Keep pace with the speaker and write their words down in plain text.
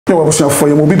was for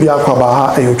you, Mobi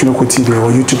Aquaba, a Otwinoko TV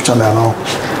or YouTube channel now.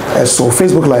 So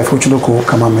Facebook Live, Otwinoko,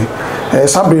 come on me.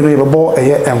 Sabrina, a boy,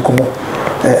 a Como.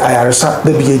 I resat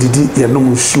the BADD, your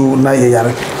no shoe, na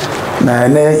yare. Na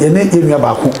ye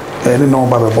baku, no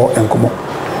Bababo and Como.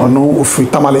 Or no free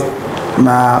tamale.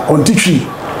 Na on teaching.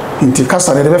 Inti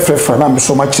kasa ne be frefra na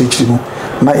so ma chirichiri mu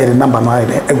na ye number na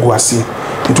ye eguase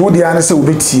nti wodi an se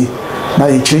obeti na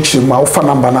ye chirichiri mu a ofa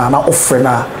number na ofre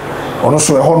na ono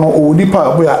so e ho no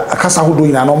onipa abo ya akasa hodo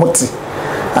ina na omote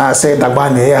a say dagba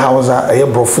na ye hausa ye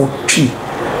brofo twi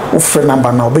ofre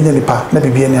number na obenya nipa na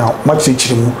bibie ne a ma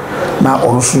chirichiri mu na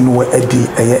ono so no edi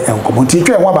eye enkomo nti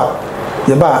twa enwa ba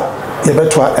ye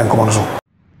betwa enkomo no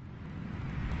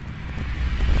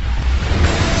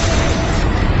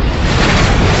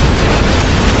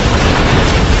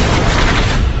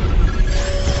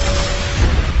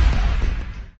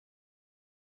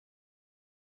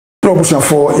so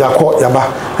for Yako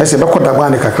Yaba, I said, Bakota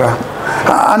Bani Kakra.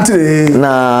 Auntie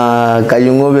na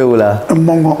Kayungobe Ula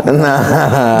Mongo na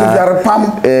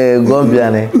Pam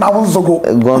Gombiane now so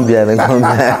Gombiane.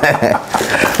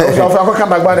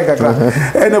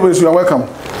 Anyways, you are welcome.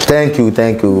 Thank you,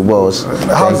 boss.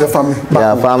 How's the family?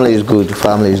 Yeah, family is good.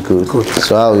 Good.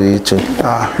 So how are you too?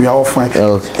 We are all fine.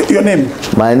 Okay. Your name?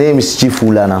 My name is Chief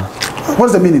Ulana.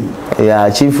 What's the meaning? Yeah,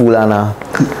 Chief Ulana.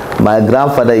 My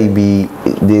grandfather he be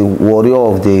the warrior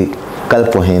of the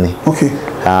Kalpohene. Okay.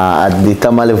 At the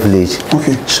Tamale village.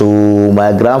 Okay. So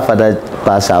my grandfather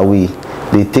passed away.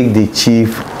 They take the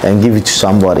chief and give it to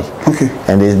somebody. Okay.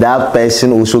 And that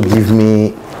person also give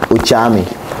me Ochami.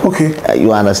 Okay.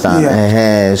 You understand?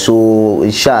 Yeah. So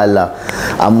inshallah,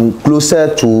 I'm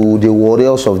closer to the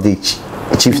warriors of the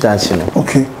chieftains, you know.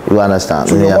 Okay. You understand?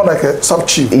 So you're more like a sub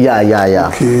chief. Yeah.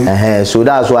 Okay. So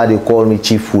that's why they call me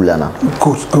Chief Fulana.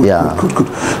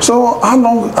 Good. So how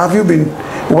long have you been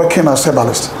working as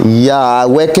herbalist? Yeah,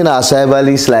 working as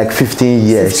herbalist like 15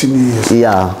 years. 15 years.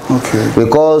 Yeah. Okay.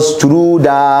 Because through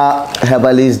that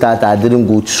herbalist that I didn't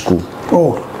go to school.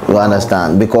 Oh. You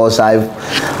understand? Because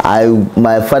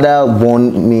my father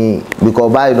born me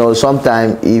because by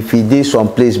sometimes if he did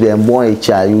some place where I'm born a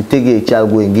child, you take a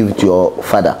child go and give it to your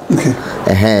father.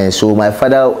 Okay. So my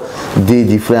father did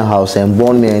different house and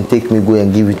born me and take me go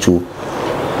and give it to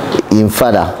him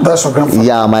father. That's your grandfather?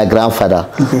 Yeah, my grandfather.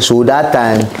 Okay. So that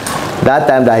time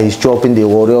that he's chopping the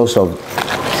warrior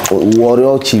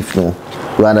chief, no.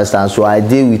 You understand? So I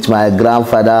did with my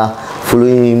grandfather,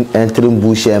 following him, entering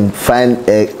bush and find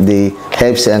the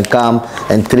herbs and come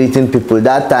and treating people.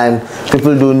 That time,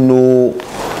 people don't know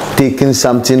taking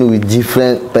something with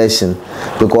different person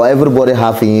because everybody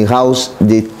have in house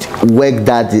the work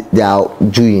that they are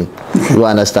doing. You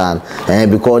understand?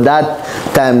 And because that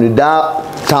time,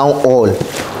 that town hall,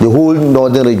 the whole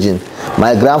northern region,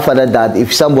 my grandfather that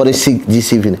if somebody sick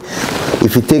this evening,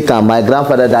 if you take him, my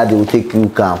grandfather that they will take you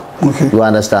calm. Okay. You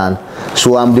understand?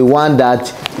 So I'm the one that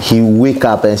he wake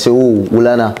up and say, oh,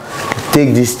 Ulana,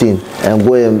 take this thing and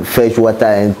go and fetch water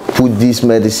and put this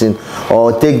medicine,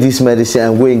 or take this medicine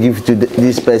and go and give it to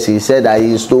this person. He said that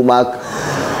his stomach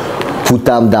put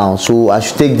him down, so I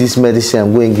should take this medicine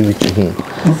and go and give it to him.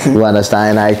 Okay. You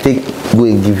understand? And I go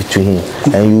and give it to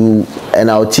him, and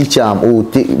I'll teach him. Oh,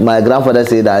 my grandfather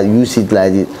said that use it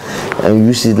like this and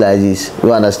use it like this.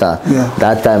 You understand? Yeah.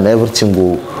 That time everything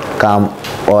will come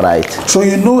all right. So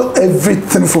you know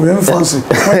everything from your infancy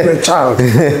when you're a child.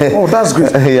 Oh, that's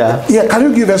great. Yeah. Yeah. Can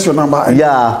you give us your number?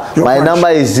 Yeah. My number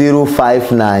is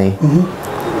 059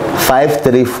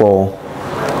 534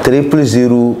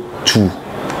 0002.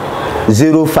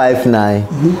 059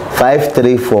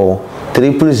 534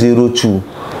 0002.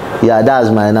 Yeah, that's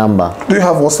my number. Do you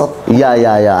have WhatsApp? Yeah.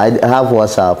 I have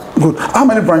WhatsApp. Good. How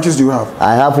many branches do you have?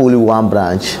 I have only one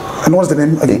branch. And what's the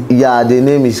name again? Yeah, the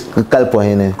name is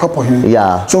Kalpohene. Kalpohene.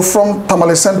 Yeah. So from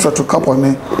Tamale Central to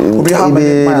Kalpohene, will be how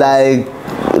many miles? Like,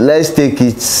 let's take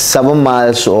it 7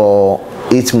 miles or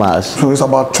 8 miles. So it's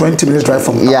about 20 minutes drive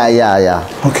from Kalpohene. Yeah.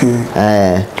 Okay.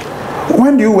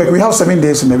 When do you work? We have 7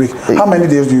 days in a week. How many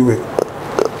days do you work?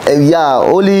 Yeah,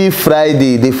 only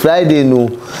Friday. The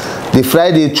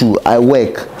Friday too, I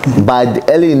work. But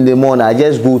early in the morning, I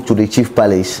just go to the chief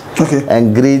palace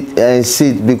and greet and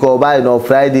sit because by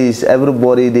Fridays,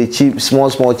 everybody, the chief, small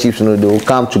chiefs, they will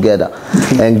come together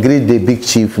and greet the big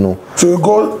chief. So you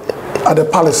go at the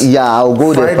palace? Yeah, I'll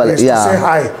go to the palace. Yeah, to say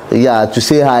hi. Yeah, to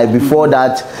say hi. Before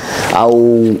that, I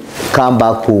will come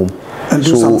back home. And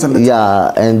do something.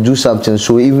 Yeah, and do something.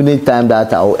 So evening time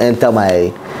that I will enter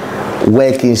my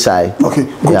work inside. Okay,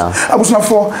 good. Yeah. Abusna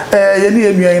for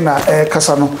yeni na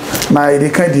kasa no na ide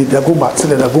kan di dagoba se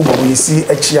dagoba we si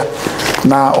achia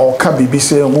na o ka bibi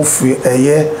se wo firi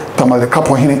Tamale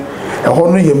Kalpohene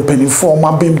ɛhɔ no yɛ mpanimfoɔ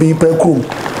ma bembe pa kurom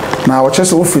na wɔkyɛ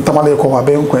sɛ wofi tamale kɔ hɔ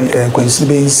abɛn kwansi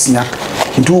be nsia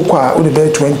nti wokɔ a wode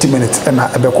bɛyɛ 20 minutes ɛna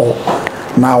ɛbɛkɔ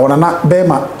na wɔnana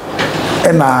bɛma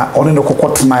ɛna ɔne ne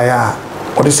kɔkɔ tenaeɛ a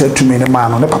ɔde sɛ tumi ne maa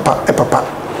no ne papa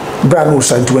bra no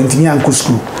sa nti wantimi ankɔ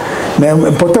school na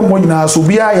important mo nyinaa so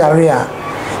bia yare a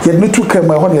yɛ ne tu kam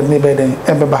ɛhɔ ne bɛ den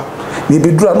ɛbɛba ne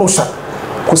bedura no sa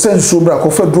ko sɛ nsuo bra ko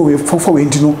fa duro we fofo we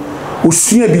nti no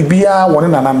osua bibia wɔne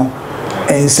nana no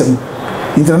ensem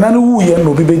nti nana no wu yɛ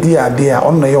no bi bedi ade a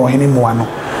ɔno na yɛ ɔhene mu ano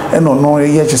ɛno no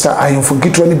yɛ kyɛ sɛ ahemfo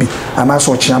nkitwa ne bi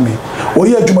anaasɛ ɔkyea me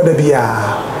ɔyɛ adwuma da bia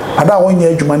ada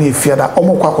ɔnyɛ adwuma ne efia da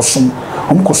ɔmokɔ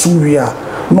akɔsom wi a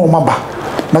na ɔmaba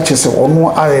na kyɛ sɛ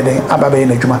ɔno ayɛ den aba bɛyɛ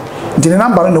n'adwuma nti ne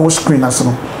number no na wɔ screen ase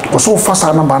no ɔso fa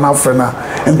saa number na afrɛ na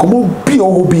nkomo bi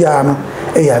ɔwɔ bia no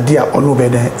ɛyɛ ade a ɔno bɛ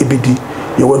den ebedi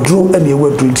yɛ waduro ɛna yɛ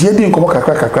waduro nti yɛ di nkomo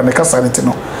kakra ne kasa ne te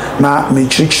no na me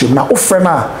kyerɛkyerɛ na ofrɛ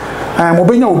na mo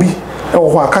benya obi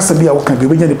ɛwɔ hɔ akasa bi a woka bi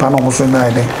benya nipa na ɔmo so na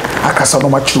ayɛ den akasa no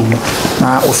ma kyerɛ mu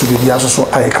na ɔso bi aso so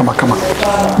ayɛ kama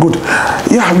good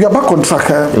yeah we are back on track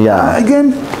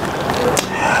again.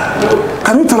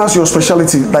 Can you tell us your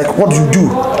specialty, like what you do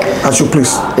at your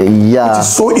place? Yeah. It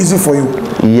is so easy for you.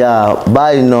 Yeah,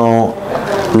 but you know,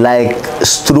 like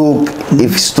stroke,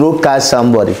 if stroke catch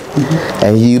somebody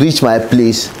and he reach my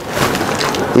place,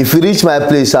 if you reach my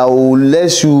place, I will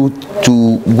let you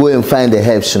to go and find the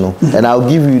herbs, you know, and I'll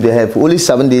give you the herb. Only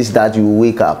 7 days that you will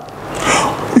wake up.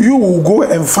 You will go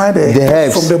and find the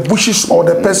herbs from the bushes, or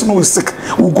the person who is sick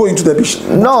will go into the bush?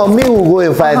 No, me will go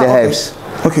and find the herbs.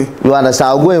 Okay. You understand?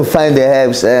 I'll go and find the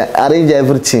herbs, arrange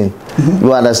everything.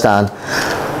 You understand?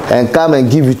 And come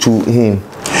and give it to him.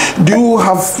 Do you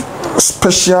have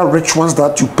special rituals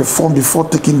that you perform before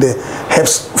taking the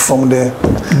herbs from the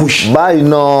bush? But you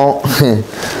know,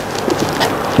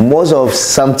 most of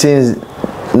something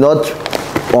not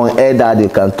on air that they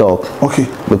can talk. Okay.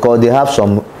 Because they have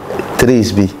some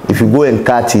trees. If you go and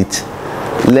cut it,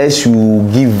 lest you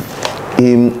give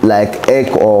him like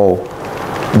egg or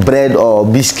bread or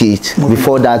biscuit,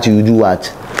 before that you do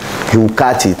what? You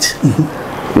cut it.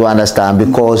 You understand?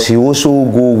 Because he also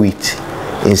go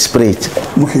with in spirit.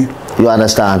 Okay. You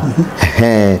understand?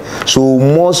 So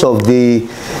most of the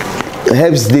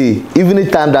herbs day, even the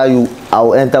time that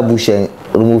I'll enter bush and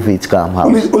remove it, come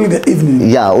house. Only the evening?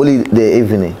 Yeah, only the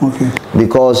evening. Okay.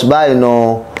 Because by you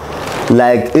know,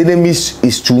 like enemies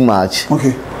is too much.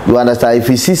 Okay. You understand? If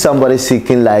you see somebody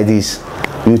seeking like this,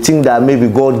 you think that maybe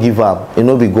God give up, it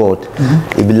not be God.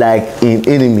 It be like in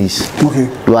enemies. Okay.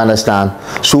 You understand?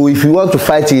 So if you want to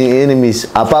fight in enemies,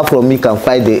 apart from me can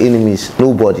fight the enemies,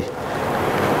 nobody.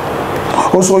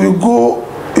 Also, you go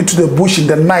into the bush in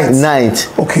the night.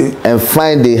 Okay. And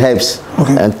find the herbs.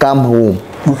 Okay. And come home.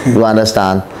 Okay. You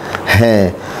understand?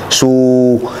 So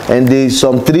and there's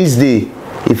some trees there.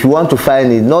 If you want to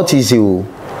find it, not easy. Or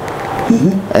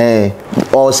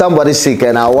somebody sick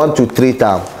and I want to treat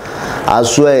them. I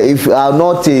swear, if you are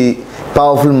not a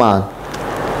powerful man,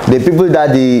 the people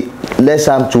that they let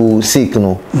some to sick,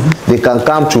 they can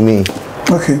come to me.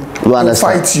 Okay. You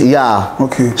understand? Fight you. Yeah.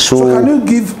 Okay. So can you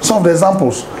give some of the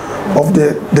examples of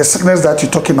the sickness that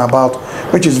you're talking about,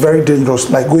 which is very dangerous,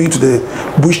 like going to the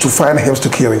bush to find herbs to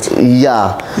cure it?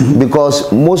 Yeah.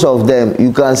 Because most of them,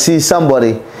 you can see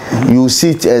somebody, you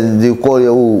sit and they call you,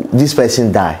 oh, this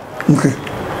person die. Okay.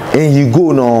 And you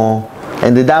go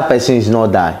and that person is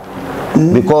not die.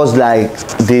 Because like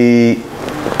the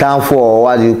time for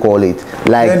what do you call it?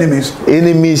 Like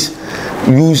enemies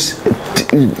use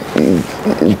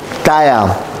tire.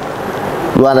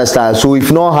 You understand? So if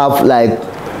you don't have like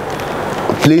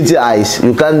plenty eyes,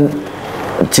 you can't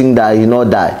think that you not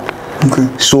die.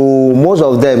 Okay. So most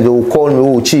of them they will call me,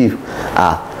 oh chief,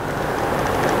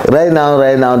 right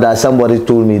now that somebody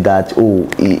told me that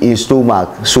his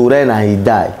stomach, so right now he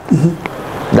died.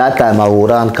 That time I will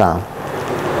run calm.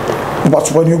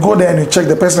 But when you go there and you check,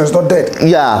 the person is not dead.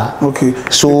 Yeah. Okay.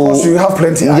 So because you have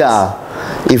plenty eyes. Yeah.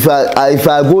 If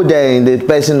I go there and the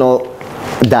person not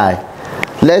die,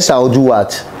 I'll do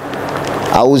what?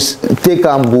 I will take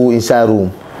and go inside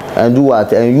room and do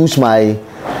what? And use the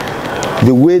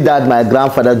way that my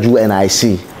grandfather do and I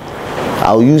see.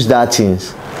 I'll use that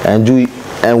things and do it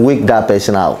and wake that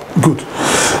person out. Good.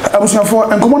 I was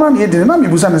for and come on here. Na me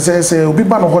busa ne say obi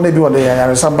ba no ho na bi ode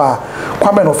yare saba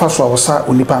kwame no fa so awosa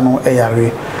onipa no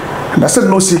yare. Na said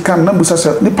no si kan na busa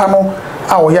say nipa no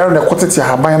a o yare na kwotete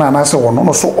haban na na say wono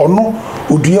no so ono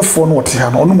oduefo no wote ha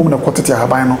no ono mum na kwotete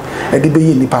haban no e de be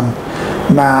ye nipa no.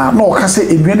 Na o ka say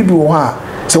enua bi wo ha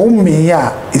say wo me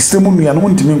ya esemu nua no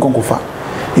ntimi nkonkofa.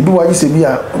 Ebi waji se bi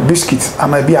a biscuit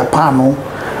ana bi a pan no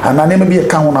ana ne bi e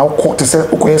ka ho na wo te say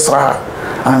okoyesra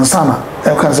ansana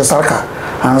e kan say sarka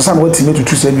and some what me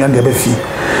to say me and the befi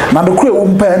na the kure wo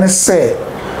mpa ne say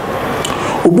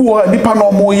obu wo nipa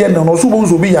no mo ye no so bo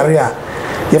zo bi yare a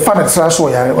ye fa na tra so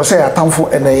yare o say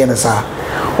atamfo ene ye ne sa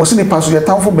o se nipa so ye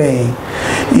tamfo ben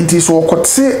inti so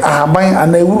okote ahaban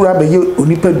ana ewura be ye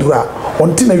onipa dura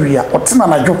onti na wia oti na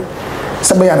nadwo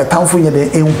se be ya ne tamfo ye de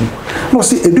enhu no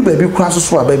se edu ba bi kura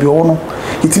so a ba bi wo no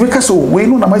itime ka so we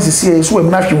no na masisi e so em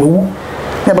na hwe wawu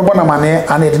na be bona mane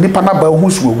ana de nipa na ba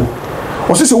hu so wawu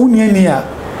o se woni ani a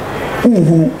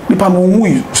uhu nipa no hu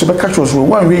se be ka cho so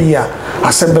wan we yi a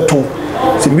asem beto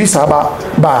se bi sa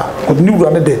ba odini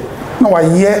wura ne de na wa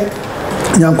ye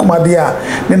nyankomade a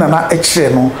ne nana ekire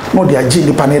no de agi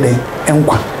nipa ne den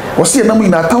enkwa o se na mu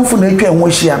ina tamfo na atwa enwo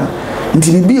hia no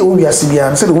nti bi o wiase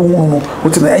bia se de wo hu no o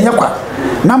te na enya kwa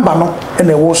number no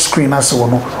na wo screen ase wo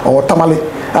no o tamale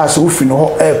as wo fi no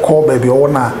ho e call baby o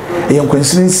na e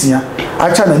yankwansinsia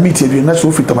acha na meet ebi na so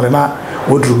wo fi tamale na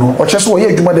wodru no o cheso wo ye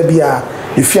adwuma da bia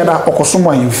e fiada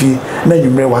okosomo ahemfie na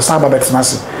nwumre wa sa ba betena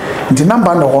se nti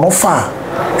number no ho no fa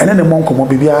ene ne monkomo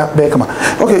bibia be kama.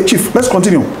 Okay chief, let's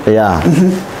continue. Yeah.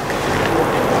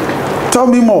 Tell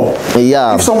me more.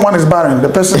 Yeah. If someone is barren, the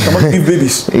person cannot give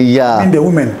babies. Yeah. I mean the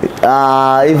woman.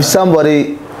 If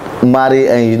somebody marry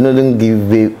and you don't give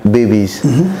babies,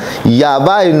 yeah,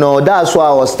 but you know that's why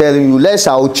I was telling you.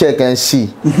 I'll check and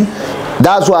see.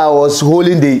 That's why I was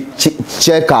holding the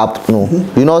checkup. No,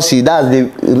 you know, see that's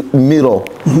the mirror.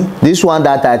 This one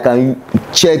that I can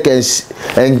check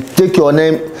and take your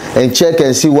name and check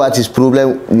and see what is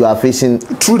problem you are facing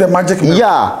through the magic mirror.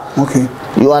 Yeah. Okay.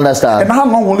 You understand? And how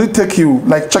long will it take you,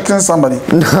 like checking somebody?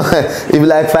 It be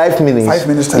like 5 minutes. 5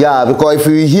 minutes time. Yeah, because if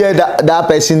you hear that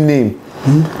person's name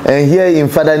and hear him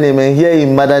father name and hear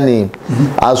him mother name,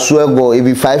 I swear God, it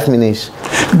be 5 minutes.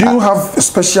 Do you have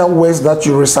special words that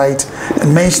you recite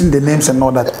and mention the names and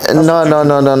all that?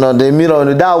 No. The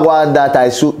mirror, that one that I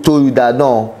told you that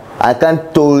no, I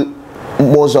can't tell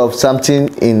most of something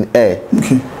in air.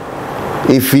 Okay.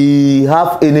 If you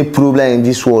have any problem in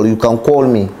this world, you can call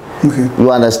me. Okay.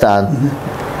 You understand?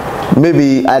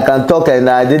 Maybe I can talk and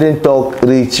I didn't talk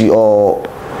rich or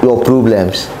your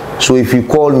problems. So if you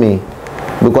call me,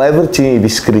 because everything will be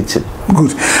scripted.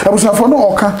 Good. I was for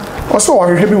no oka. Also, I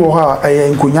heard you ha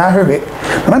I nkunya hwehwe.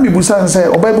 Na me busa say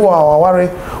oba bi wa ware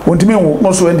wontimi wo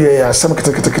no so ende ya sam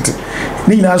ketekete.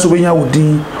 Ni nyina so benya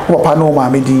wodin wo pa no ma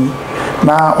medin.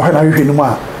 Na o na hwehwe ni mu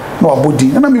a na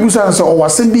wabodi. Na me busa say o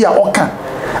wasem bi a oka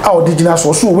a odigina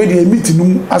so we dey meet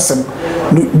num asem.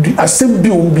 Asem bi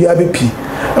o bi abepi.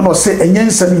 Na o say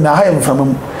enyansam nyina ha yemframa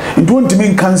mu. Nti wontimi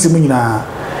nkansem nyina.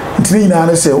 Nti nyina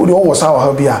na say wo de wo sa wa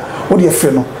ha bi a wo de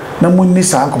fe no na munni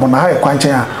sa ankomo na ha e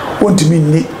kwanchan a wontimi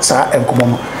nni sa enkomo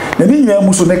no na ni nyina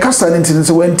mu so ne kasa ne ntini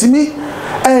se wantimi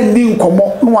ani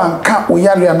nkomo no anka wo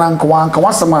yare na anka wanka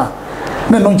wasama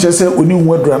na no nche se oni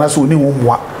hu adura na so oni hu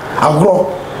mmoa agro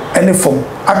ene fom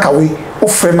akawe wo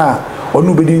fe na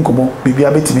onu bedi nkomo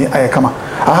bibia betimi ayekama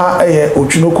aha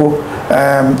Otwinoko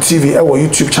TV e wo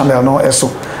YouTube channel no eso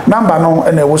number no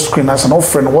ene wo screen as no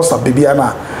friend WhatsApp bibia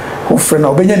na wo friend na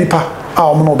obenya nipa a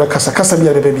omo no be kasa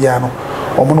bia be bia no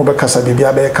omo no be kasa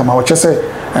bibia be kama wo chese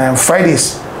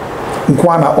Fridays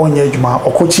nkwana onye adwuma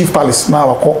okọ Chief Palace na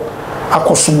wakọ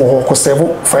akosomo ho ko serve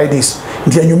Fridays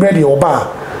ndi anwumre de oba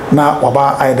na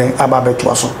waba aiden aba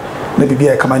beto aso na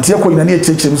bibia kama ntia ko nyina ne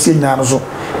ekyekye msie nyina no so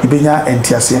ibenya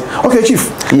entiase. Okay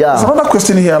Chief, yeah, there's another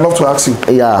question here I love to ask you.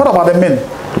 Yeah. What about the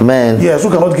men? Yes, who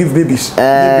cannot give babies?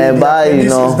 But you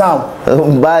know,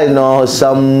 but you know,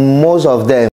 most of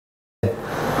them,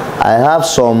 I have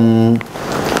some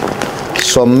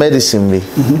medicine.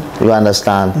 You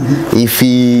understand? If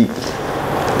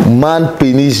man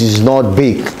penis is not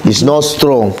big, it's not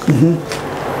strong,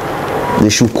 they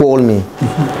should call me.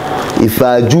 If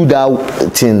I do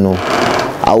that thing, no,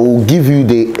 I will give you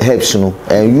the herbs,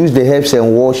 and use the herbs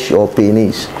and wash your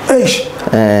penis.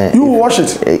 You wash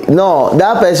it? No,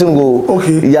 that person go.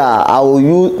 Okay. Yeah, I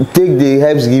will take the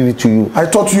herbs, give it to you. I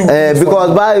thought you.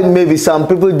 Because by maybe some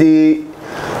people they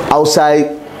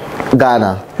outside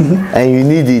Ghana, and you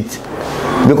need it.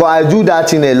 Because I do that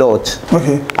thing a lot.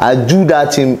 Okay. I do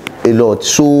that thing a lot,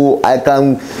 so I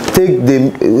can take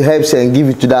the herbs and give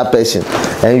it to that person,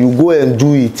 and you go and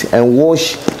do it and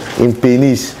wash in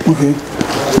penis. Okay.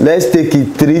 Let's take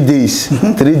it 3 days.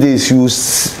 3 days.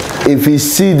 If you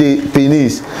see the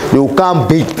penis, they will come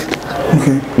big.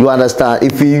 Okay. You understand?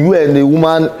 If you and the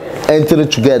woman enter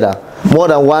together, more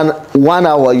than one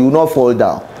hour, you will not fall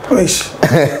down.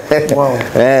 Wow.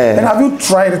 And have you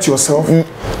tried it yourself?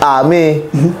 Me,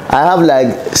 I have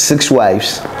like 6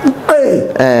 wives.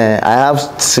 Hey. I have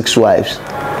 6 wives.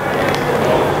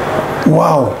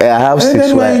 Wow. I have 6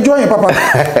 wives. And then enjoying, Papa.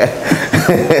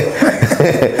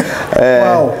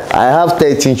 Wow. I have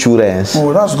 13 children.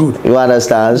 Oh, that's good. You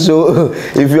understand? So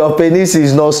if your penis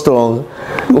is not strong,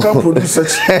 you can produce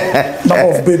such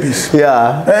number of babies.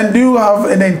 Yeah. And do you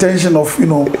have any intention of,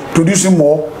 producing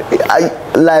more?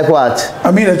 Like what?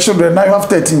 I mean, the children, now you have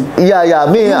 13. Yeah.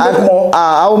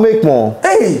 I'll make more.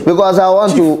 Hey. Because I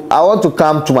want to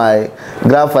come to my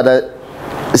grandfather.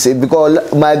 See,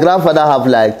 because my grandfather have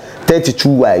like 32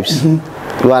 wives.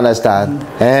 You understand?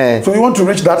 So you want to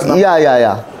reach that now?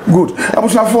 Yeah. Good.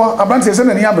 Abusafo abante se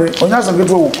na ni abre onya so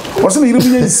geto o se na yiri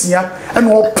bunya nsia e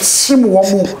no psim wo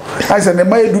mu ai se na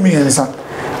ma edu mi nsa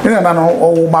na no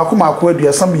o mako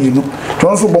aduasa mienu to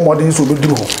nso bo modern so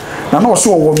beduru ho na o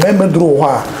so wo mema duru ho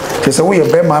a ke se wo ye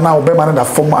bema na wo bema na da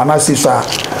fom ana se so a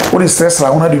wo de stress ra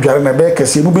ho na de dware na be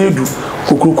kese mu be edu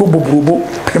kokroko boburobo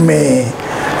peme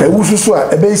e wususu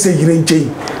a e be se yire nchei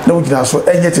na wo gina so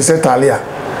enye te se tale a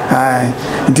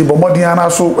nti bomodin ana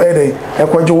so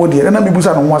ekwaje wodi na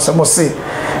mebusa no ho asem se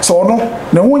so no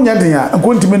na wonya den a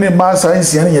nkontimi ne ma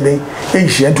science ya ne yeden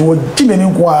ehia nti wo ginani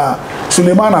nko a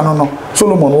Suleiman no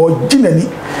Solomon wo ginani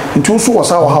nti so wo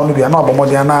sa wo ha no bia na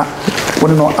bomodin ana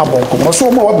woni no abonko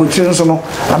so mo wa brochire so no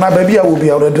ana ba bia wo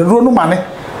bia wo de ro no mane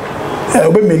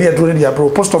obe meli adro ne dia bro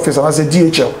post office ana se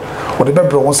GHL wo de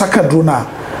bebro won saka dro na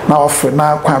wa fe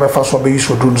na kwa be fa so be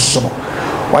yiso dro no so no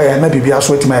why na bibia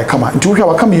so etima e kama nti wo hwa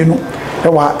waka mienu e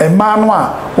wa ema no a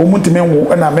omuntime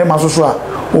nwo na mema so a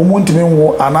omuntime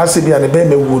nwo anase bia ne be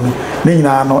mewu no ne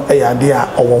nyina no e ya de a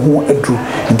owo ho adru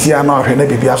nti ya na hwe na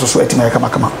bibia so etima e kama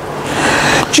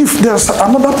Chief, there's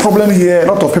another problem here a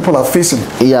lot of people are facing.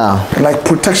 Yeah. Like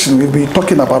protection. We'll be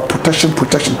talking about protection.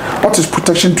 What is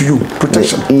protection to you?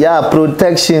 Protection. Yeah,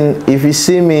 protection. If you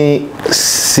see me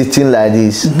sitting like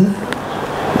this,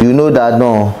 you know that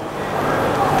no.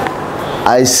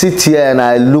 I sit here and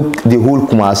I look the whole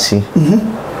Kumasi.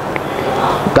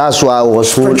 That's why I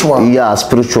was spiritual.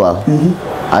 Spiritual.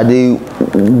 I they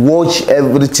watch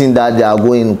everything that they are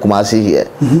going in Kumasi here.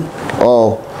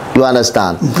 Oh, you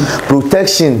understand?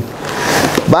 Protection.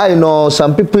 But you know,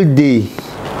 some people they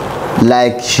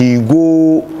like you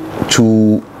go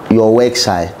to your work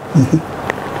site,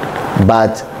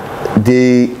 but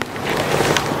you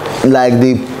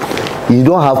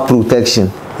don't have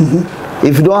protection.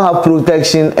 If you don't have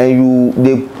protection and you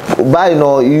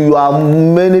are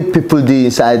many people there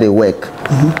inside the work,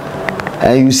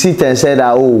 and you sit and say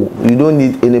that you don't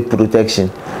need any protection,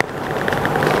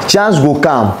 chance will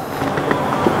come.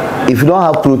 If you don't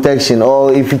have protection,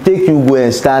 or if you take you go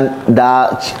and stand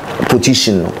that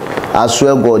position, I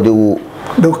swear God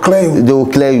they'll clear you. They will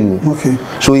clear you. Okay.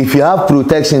 So if you have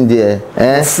protection there,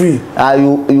 you're free.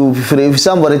 You free. If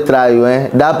somebody try you,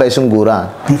 that person go run.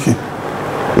 Okay.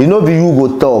 You know, you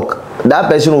go talk. That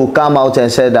person will come out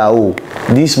and say that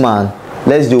this man,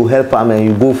 let's do help him, and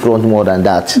you go front more than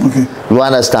that. Okay. You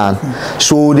understand? Okay.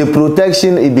 So the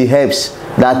protection it behaves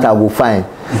that I will find.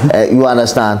 You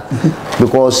understand?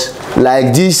 Because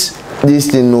like this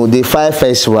thing, the fire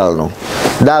festival,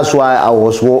 that's why I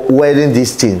was wearing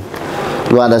this thing.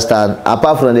 You understand?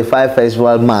 Apart from the fire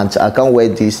festival month, I can't wear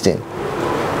this thing.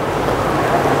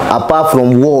 Apart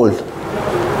from world,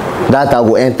 that I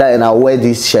will enter and I wear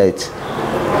this shirt.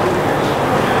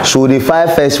 So the fire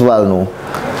festival,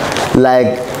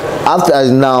 like after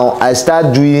now, I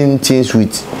start doing things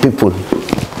with people,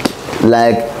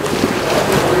 like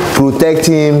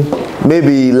protecting.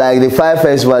 Maybe like the fire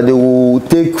festival, they will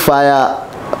take fire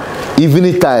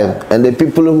evening time, and the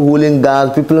people who holding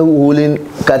guns, people who holding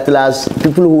cutlass,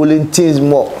 people who holding things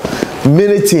more,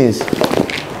 many things.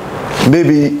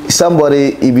 Maybe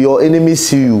somebody, if your enemy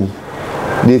see you,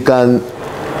 they can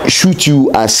shoot you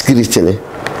as spiritually.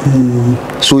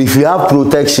 So if you have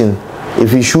protection,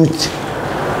 if you shoot,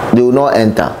 they will not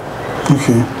enter.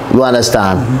 Okay. You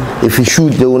understand? If you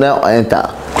shoot, they will not enter.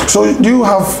 So do you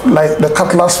have like the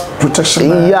cutlass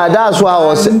protection? Yeah, that's what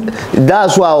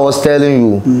I was telling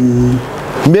you.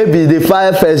 Maybe the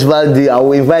fire festival day, I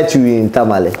will invite you in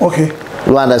Tamale. Okay.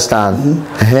 You understand?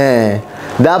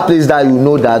 That place that you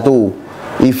know that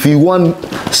if you want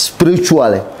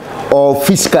spiritually or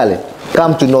physically,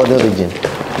 come to northern region.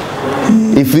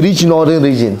 If you reach northern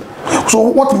region. So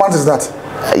what month is that?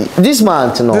 This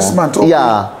month, no. This month, okay.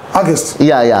 Yeah. August.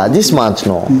 Yeah. This month,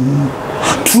 no.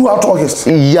 Throughout August.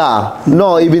 Yeah.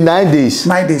 No, it be 9 days.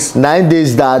 9 days. 9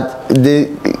 days that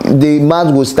the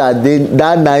month will start.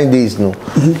 That 9 days, no.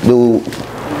 They will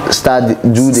start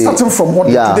starting from what?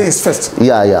 Yeah. Today is first.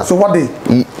 Yeah. So what day?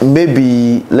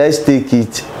 Maybe let's take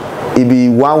it. It be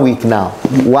 1 week now.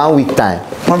 1 week time.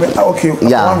 1 week. Okay.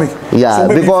 Yeah. 1 week. Yeah.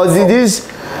 So because this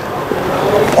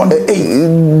on the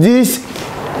 8th. This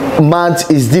month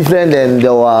is different than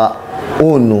our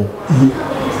own. No?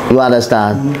 You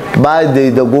understand? By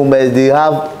the Gomez, they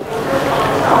have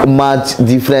month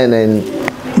different and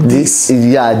this.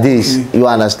 This. You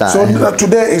understand? So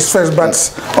today is first, but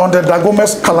on the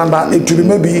Dagome's calendar, it will be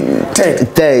maybe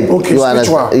third. Okay, you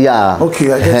understand? Yeah.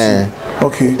 Okay, I get you.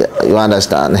 Okay. You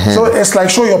understand? So it's like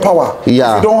show your power.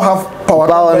 Yeah. If you don't have power.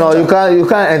 No, you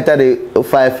can't enter the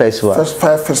Fire Festival.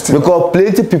 Fire Festival. Because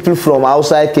plenty people from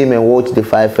outside came and watched the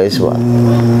Fire Festival.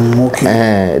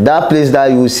 Okay. That place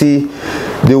that you see,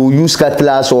 they will use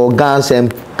cutlass or guns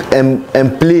and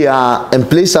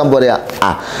play somebody.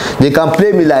 They can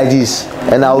play me like this,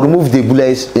 and I'll remove the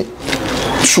bullets.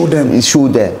 Show them.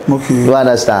 Okay. You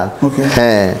understand?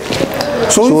 Okay.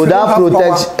 So that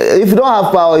protects. If you don't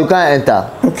have power, you can't enter.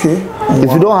 Okay.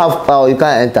 If you don't have power, you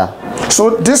can't enter.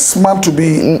 So this month to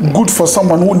be good for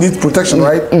someone who needs protection,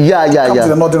 right? Yeah. Come to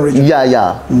the northern region.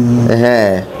 Yeah.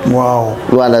 Wow.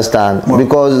 You understand? Wow.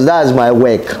 Because that's my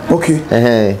work.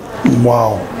 Okay.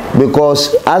 Wow.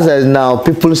 Because as of now,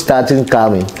 people starting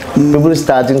coming. People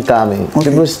starting coming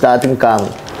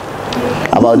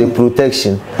about the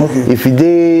protection. Okay. If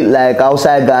they like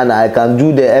outside Ghana, I can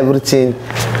do the everything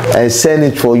and send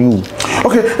it for you.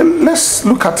 Okay, let's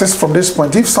look at this from this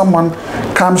point. If someone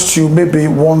comes to you, maybe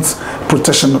wants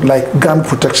protection, like gun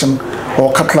protection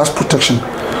or cutlass protection,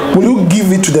 will you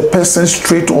give it to the person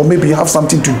straight, or maybe you have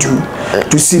something to do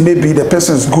to see maybe the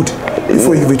person is good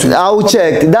before you give it to them? I'll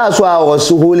check. That's why I was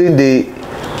holding the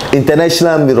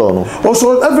international mirror. No?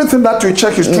 Also, everything that you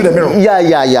check is through the mirror?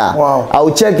 Yeah. Wow.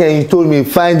 I'll check, and you told me,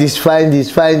 find this.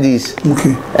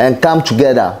 Okay. And come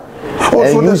together. Oh,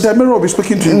 so the mirror will be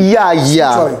speaking to you?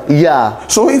 Yeah.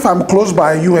 So if I'm close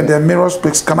by you and the mirror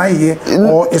speaks, can I hear?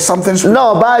 Or is something...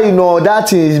 No, but you know,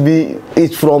 that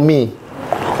it's from me.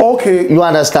 Okay. You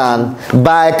understand? But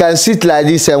I can sit like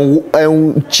this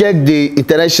and check the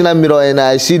international mirror, and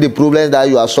I see the problems that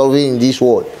you are solving in this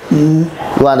world.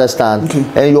 You understand? Okay.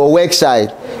 And your work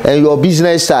side and your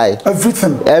business side.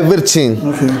 Everything.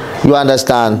 Okay. You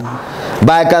understand?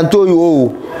 But I can tell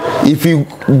you, if you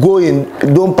go in,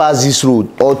 don't pass this road,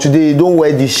 or today don't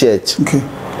wear this shirt. Okay.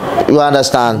 You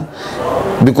understand?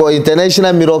 Because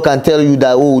international mirror can tell you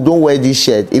that, don't wear this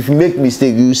shirt. If you make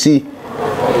mistake, you see.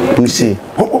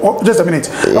 Just a minute.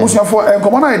 I was for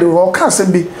come on, I do or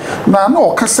can't be now.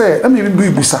 No, can say, let me be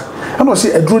busa. I know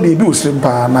say a draw the bill slim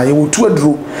pa na you to a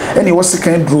draw, and it was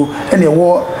second draw, and you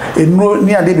war a no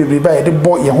near the baby by the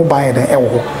boy who buy the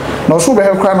elbow. No, so be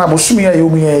a crown about Sumia, you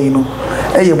know,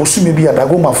 a Bosumi be a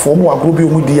Dagoma form or Grobi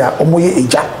Mudia or Moye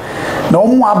Eja. No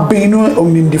more being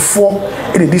on the four,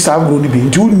 and this are going to be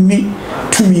do me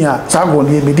to me. Sago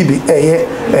near me,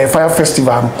 a fire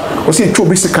festival. Or say, two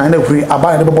basic kind of way, I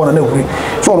buy the born and way.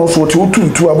 So also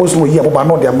two, I was no year, but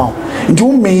not the amount.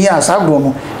 Into me, as I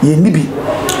grown, ye nibi.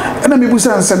 And I may be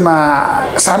saying, Sana,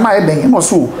 and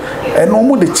also, and no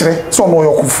more the chair, so no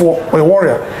your for a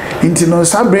warrior. Into no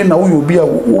sabre now you be a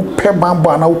pair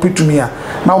bamba now put to me.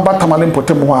 Now, Batamalin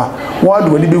Potemoa, what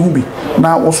do we be?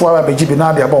 Now, also, I be jibbing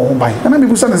out the about home buying. And I may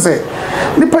be saying, say,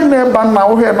 the penny ban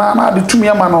now here now, the 2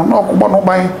 year man or no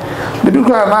buying. The big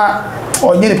now.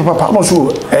 Or any papa, no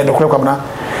so, and the Quakamana,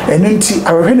 and Ninty,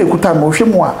 I read a good time of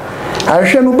Shemwa. I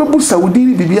shall no Babusa would be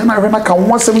an Irena can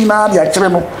once a minute, the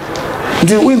Acreno.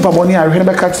 The wind Pamoni, I read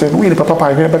a catcher, we papa,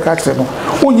 I read a catcher.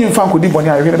 Only in Fanco Diboni,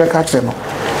 I read a catcher.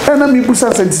 And I mean,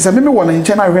 Busa says, I remember one in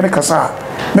China, I read a cassa.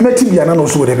 Memeti Biano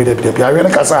so every day, I read a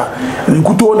cassa, and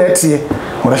good old that year,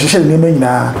 or I shall name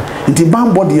now. Into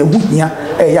Bam body a wood near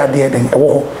a yard dead and a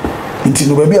war. Into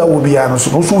Nubia will be an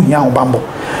also young bambo.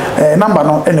 Number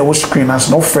no and was screen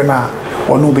as no friend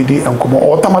or nobody and come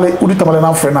or tamale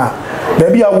uditamalena friend.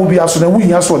 Baby, I will be as we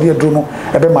have so dear Druno,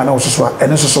 a man also,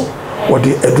 and so or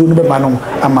the Druno Manum,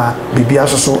 ama,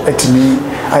 Bibiaso so at me,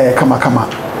 I kama,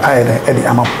 I had Eddie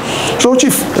Amam. So,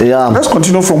 Chief, let's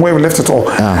continue from where we left it all.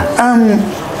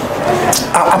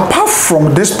 Apart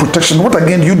from this protection, what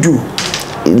again you do?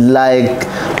 Like,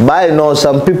 by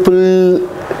some people.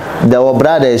 There were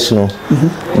brothers,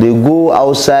 they go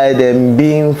outside and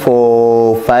being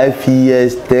for 5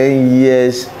 years, 10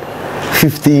 years,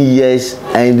 15 years,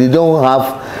 and they don't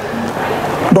have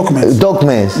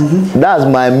documents. That's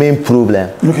my main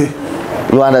problem. Okay.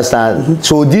 You understand?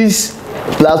 So this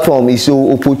platform is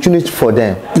an opportunity for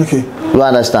them. Okay. You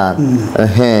understand?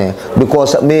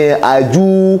 Because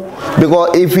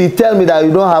because if you tell me that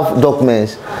you don't have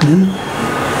documents,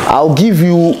 I'll give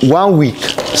you 1 week,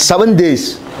 7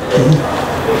 days.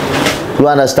 You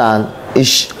understand? I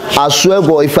swear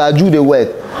God, if I do the work,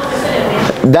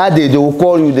 that day they will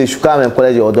call you, they should come and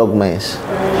collect your documents.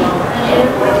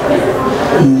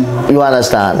 You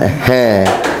understand?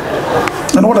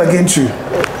 And what against you?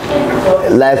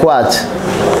 Like what?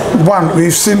 One,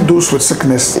 we've seen those with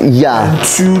sickness. Yeah. And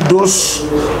two, those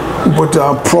with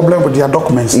problem with their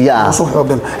documents. Yeah. Also help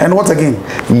them. And what again?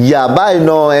 Yeah, but you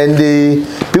know, and the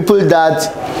people that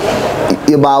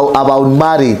about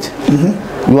married.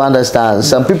 You understand?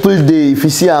 Some people they, if you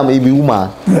see them, it be woman.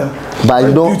 Yeah. But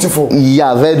you don't. Beautiful.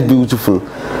 Yeah, very beautiful.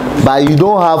 But you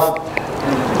don't have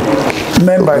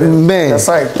men by their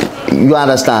side. You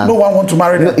understand? No one want to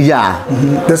marry them. Yeah.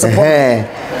 There's a problem.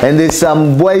 And there's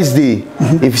some boys they,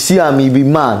 if you see them, he be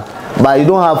man. But you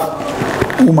don't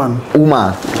have woman.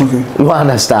 Okay. You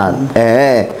understand?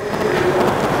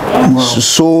 Wow.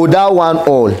 So that one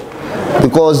all.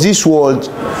 Because this world,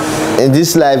 in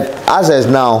this life, as is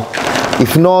now,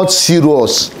 if not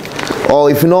serious, or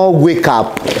if not wake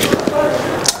up,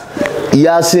 you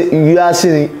are seeing I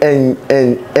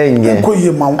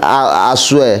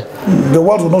swear. The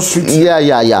world will not suit you.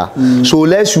 Yeah. So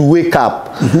let's wake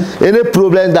up. Any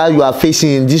problem that you are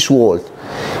facing in this world,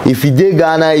 if you dey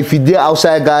Ghana, if you dey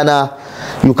outside Ghana,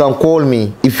 you can call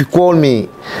me. If you call me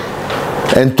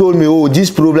and told me, oh,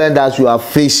 this problem that you are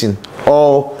facing,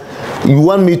 or you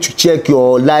want me to check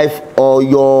your life or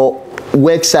your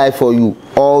work side for you,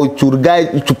 or to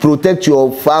guide, to protect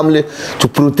your family, to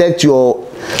protect your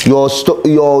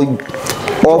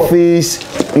office,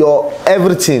 your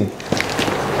everything.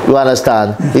 You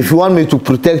understand? If you want me to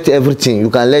protect everything, you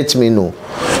can let me know.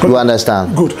 You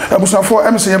understand? Good. For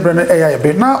MC Brennan AI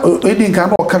bit now, Edin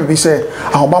can come be say,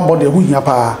 our body who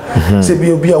yapa, say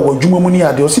be a Jumuni,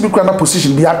 or see the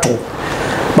position be at all.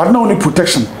 But now only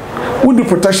protection. Would the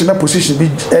protection that position be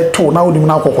at all now?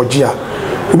 Now, Kokogia.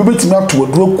 We beat him up to a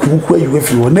group where you if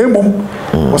you name him.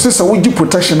 Was this a would you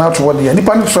protection out toward the any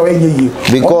panic for any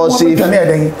because if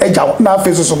edge out now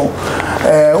faces on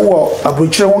a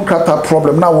breach one crater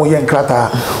problem now we ain't crater.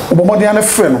 Ubomodian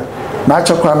friend.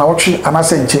 Natural crown watching and I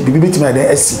sent you, be beating at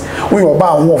the SC. We were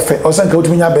bound warfare or sent out to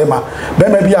me Bema.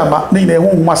 Bema be a ma, need a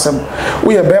woman massam.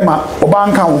 We are Bema or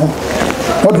Banka.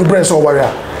 What the brace or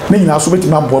warrior? Nina, so bet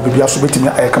my boy, be submitting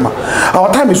my come.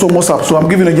 Our time is almost up, so I'm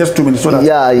giving you just 2 minutes. So that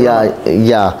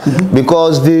yeah.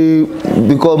 Because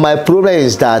my problem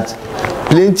is that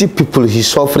plenty people he's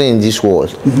suffering in this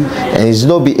world, and it's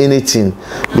not be anything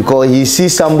because he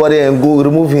sees somebody and go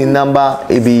remove his number,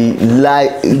 it be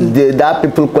lie. That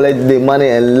people collect the money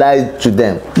and lie to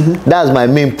them. That's my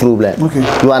main problem. Okay.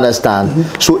 You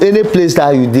understand? So any place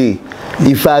that you did,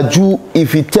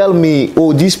 if you tell me,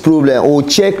 oh, this problem, oh,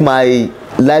 check my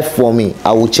life for me,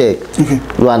 I will check. Okay.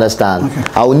 You understand? Okay.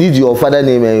 I will need your father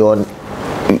name and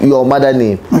your mother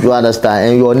name. Okay. You understand?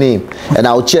 And your name, and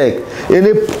I'll check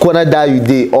any corner that you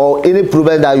did or any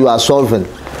problem that you are solving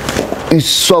is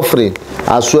suffering.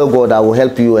 I swear God, I will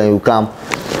help you and you come.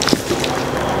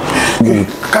 Okay.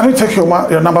 Can we take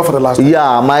your number for the last time?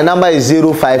 Yeah, my number is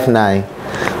 059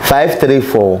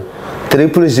 534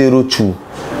 0002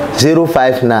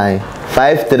 059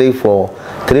 534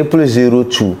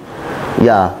 0002.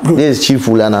 Yeah, good. This is Chief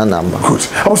Ulana number. Good.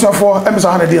 I was for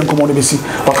Emerson Hanedy and Common BC.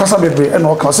 Wakasa Bebre and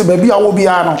Waka say, baby, I will be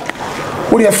ano.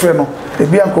 What your friend? A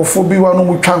bianco for be one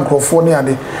with Chanko for near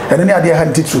the and any idea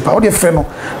had to power your friend.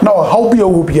 Now, how be a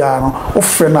Wubiano or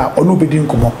friend or no bidding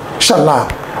como? Shala,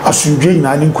 as you drain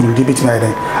and include debate my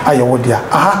day. I would dear.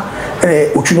 Aha,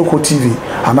 Otwinoko TV,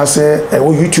 and I say a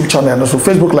YouTube channel and also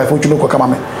Facebook Live Otwinoko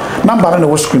Kamame. Number on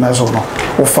the screen as well.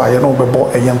 Or fire no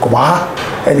bebo a young coma.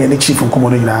 Any chief from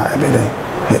Commonina,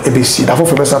 ABC. That's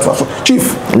for best at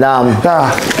Chief. Nam,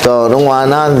 so don't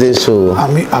want this. So,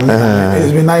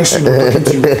 it's been nice to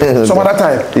you. Some other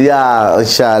time. Yeah,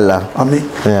 inshallah.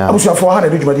 I was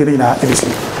 400 ABC.